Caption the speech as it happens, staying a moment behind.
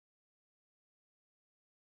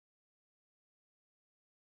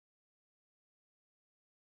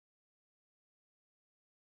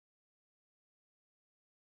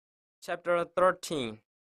Chapter 13.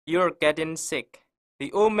 You're getting sick.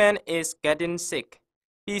 The old man is getting sick.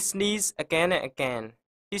 He sneezes again and again.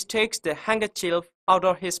 He takes the handkerchief out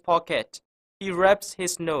of his pocket. He wraps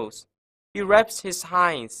his nose. He wraps his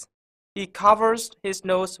eyes. He covers his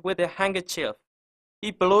nose with the handkerchief. He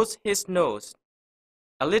blows his nose.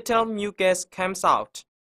 A little mucus comes out.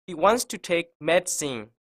 He wants to take medicine.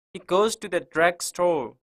 He goes to the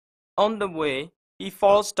drugstore. On the way, he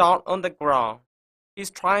falls down on the ground. He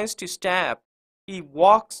tries to stand up. He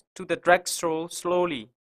walks to the drugstore slowly.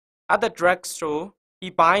 At the drugstore, he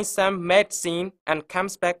buys some medicine and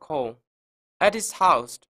comes back home. At his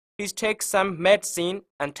house, he takes some medicine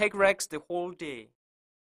and takes rest the whole day.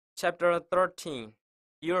 Chapter 13.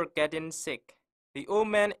 You're getting sick. The old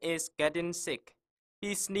man is getting sick.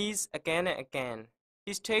 He sneezes again and again.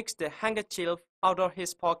 He takes the handkerchief out of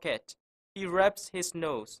his pocket. He wraps his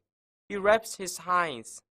nose. He wraps his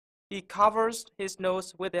eyes. He covers his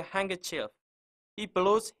nose with a handkerchief. He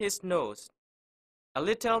blows his nose. A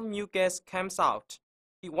little mucus comes out.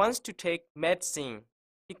 He wants to take medicine.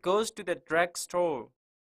 He goes to the drugstore.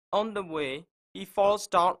 On the way, he falls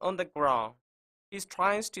down on the ground. He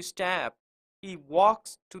tries to stand up. He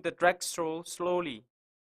walks to the drugstore slowly.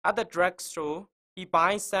 At the drugstore, he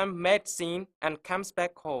buys some medicine and comes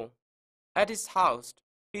back home. At his house,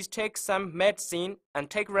 he takes some medicine and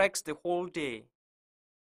takes rest the whole day.